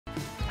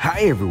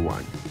Hi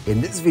everyone,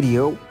 in this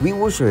video we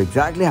will show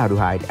exactly how to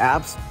hide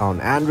apps on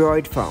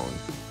Android phone.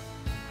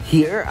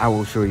 Here I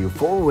will show you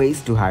 4 ways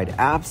to hide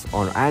apps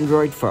on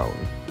Android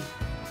phone.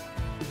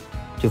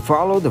 To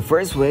follow the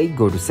first way,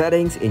 go to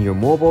Settings in your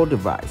mobile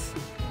device.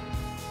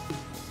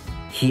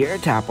 Here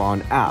tap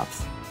on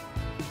Apps.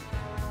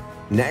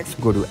 Next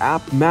go to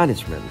App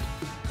Management.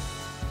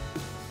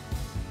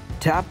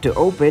 Tap to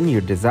open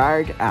your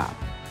desired app.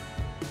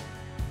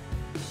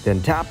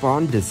 Then tap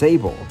on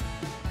Disable.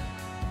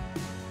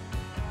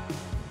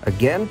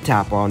 Again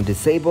tap on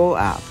Disable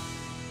App.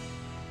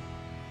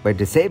 By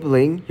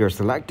disabling, your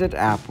selected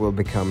app will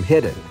become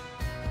hidden.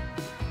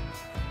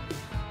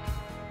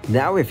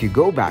 Now if you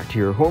go back to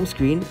your home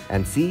screen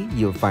and see,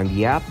 you'll find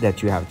the app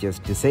that you have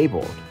just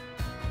disabled.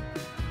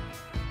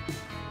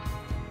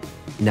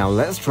 Now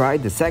let's try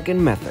the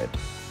second method.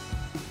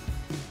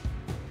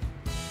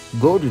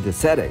 Go to the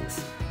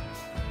Settings.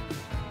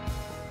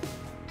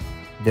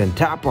 Then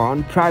tap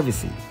on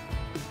Privacy.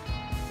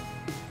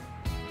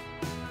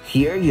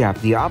 Here you have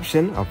the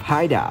option of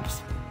Hide Apps.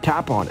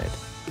 Tap on it.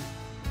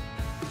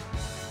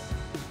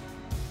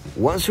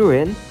 Once you're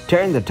in,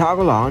 turn the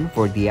toggle on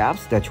for the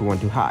apps that you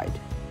want to hide.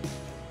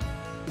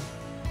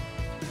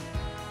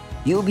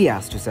 You'll be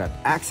asked to set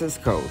access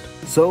code,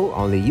 so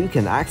only you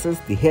can access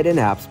the hidden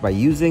apps by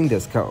using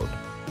this code.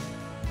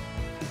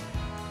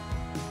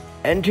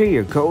 Enter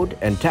your code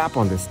and tap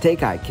on this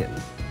tick icon.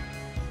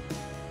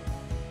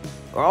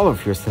 All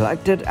of your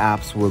selected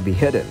apps will be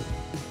hidden.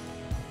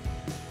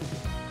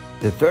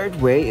 The third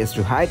way is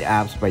to hide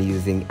apps by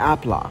using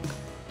App Lock.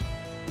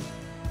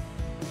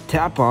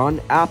 Tap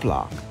on App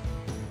Lock.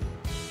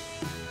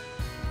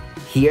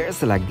 Here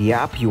select the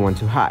app you want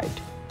to hide.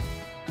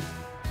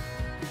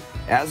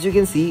 As you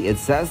can see, it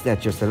says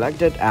that your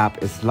selected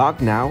app is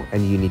locked now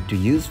and you need to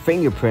use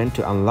fingerprint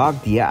to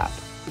unlock the app.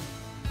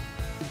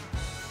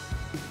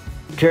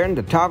 Turn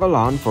the toggle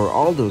on for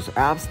all those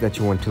apps that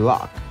you want to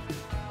lock.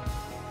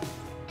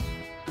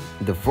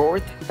 The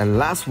fourth and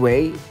last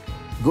way,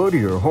 go to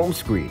your home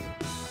screen.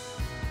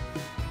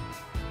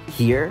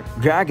 Here,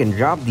 drag and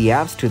drop the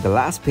apps to the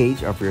last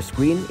page of your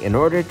screen in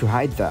order to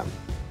hide them.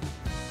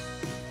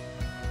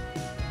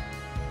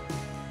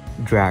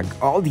 Drag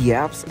all the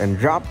apps and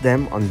drop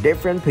them on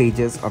different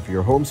pages of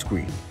your home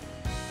screen.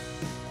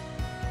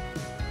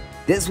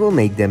 This will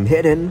make them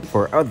hidden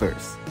for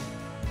others.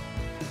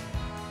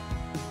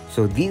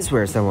 So these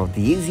were some of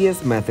the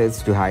easiest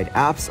methods to hide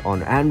apps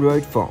on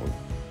Android phone.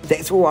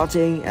 Thanks for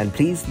watching and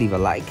please leave a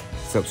like,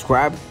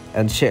 subscribe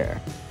and share.